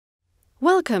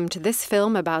Welcome to this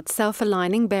film about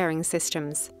self-aligning bearing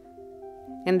systems.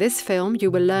 In this film,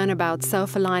 you will learn about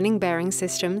self-aligning bearing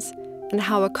systems and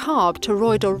how a CARB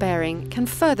toroidal bearing can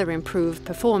further improve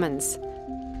performance.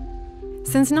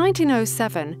 Since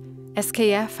 1907,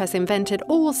 SKF has invented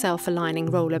all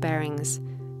self-aligning roller bearings.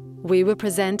 We will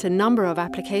present a number of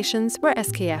applications where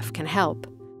SKF can help.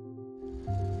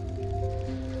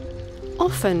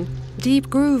 Often, deep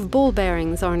groove ball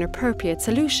bearings are an appropriate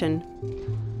solution.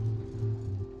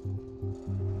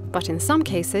 But in some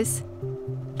cases,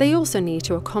 they also need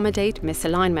to accommodate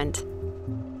misalignment.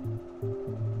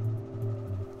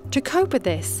 To cope with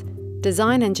this,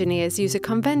 design engineers use a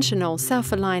conventional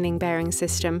self-aligning bearing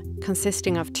system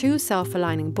consisting of two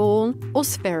self-aligning ball or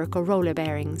spherical roller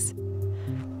bearings.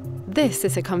 This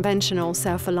is a conventional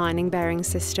self-aligning bearing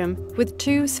system with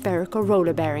two spherical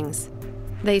roller bearings.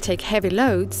 They take heavy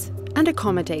loads and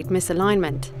accommodate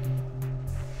misalignment.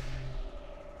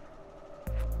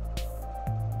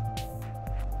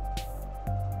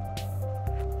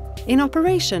 In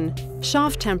operation,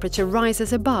 shaft temperature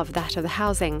rises above that of the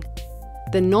housing.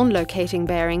 The non-locating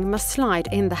bearing must slide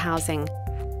in the housing,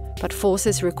 but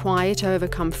forces required to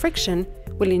overcome friction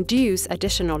will induce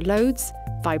additional loads,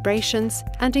 vibrations,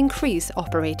 and increase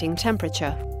operating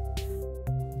temperature.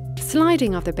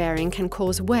 Sliding of the bearing can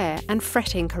cause wear and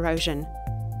fretting corrosion.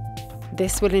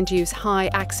 This will induce high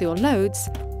axial loads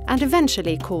and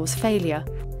eventually cause failure.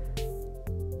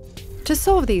 To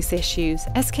solve these issues,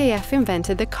 SKF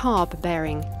invented the CARB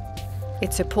bearing.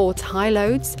 It supports high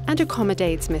loads and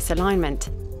accommodates misalignment.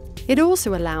 It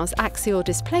also allows axial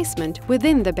displacement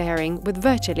within the bearing with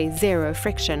virtually zero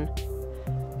friction.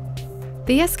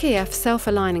 The SKF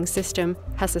self-aligning system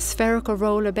has a spherical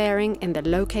roller bearing in the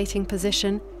locating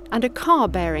position and a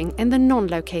CARB bearing in the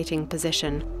non-locating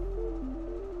position.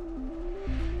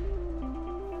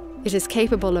 It is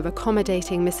capable of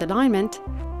accommodating misalignment,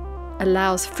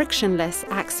 allows frictionless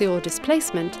axial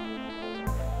displacement,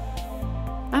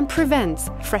 and prevents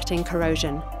fretting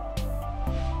corrosion.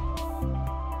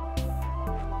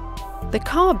 The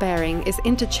CARB bearing is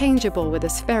interchangeable with a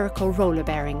spherical roller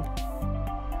bearing.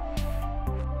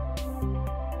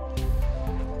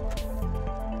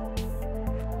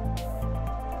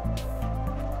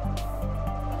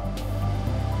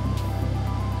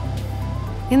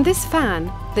 In this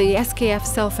fan, the SKF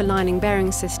self-aligning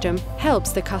bearing system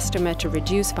helps the customer to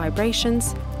reduce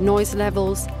vibrations, noise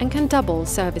levels, and can double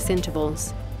service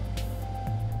intervals.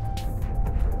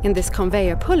 In this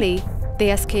conveyor pulley, the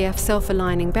SKF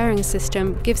self-aligning bearing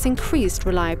system gives increased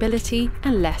reliability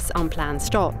and less unplanned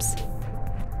stops.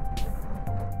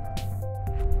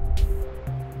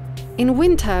 In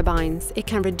wind turbines, it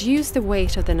can reduce the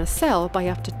weight of the nacelle by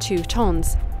up to 2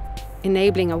 tons,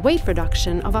 enabling a weight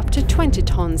reduction of up to 20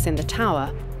 tons in the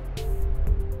tower.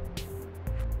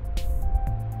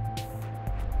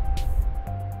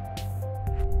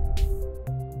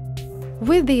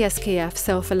 With the SKF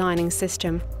self-aligning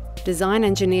system, design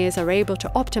engineers are able to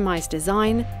optimize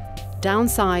design,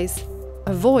 downsize,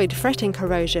 avoid fretting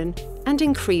corrosion, and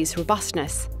increase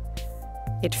robustness.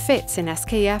 It fits in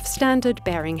SKF standard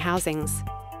bearing housings.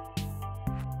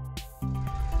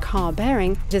 CARB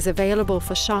bearing is available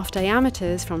for shaft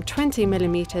diameters from 20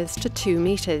 mm to 2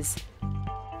 meters.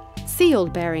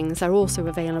 Sealed bearings are also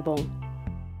available.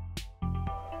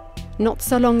 Not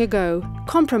so long ago,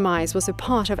 compromise was a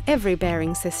part of every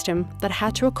bearing system that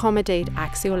had to accommodate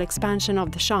axial expansion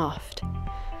of the shaft.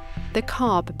 The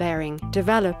CARB bearing,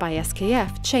 developed by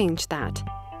SKF, changed that.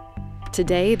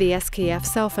 Today, the SKF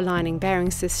self-aligning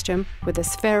bearing system with a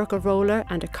spherical roller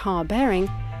and a CARB bearing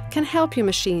can help your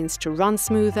machines to run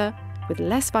smoother, with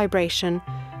less vibration,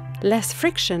 less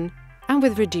friction, and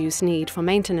with reduced need for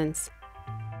maintenance.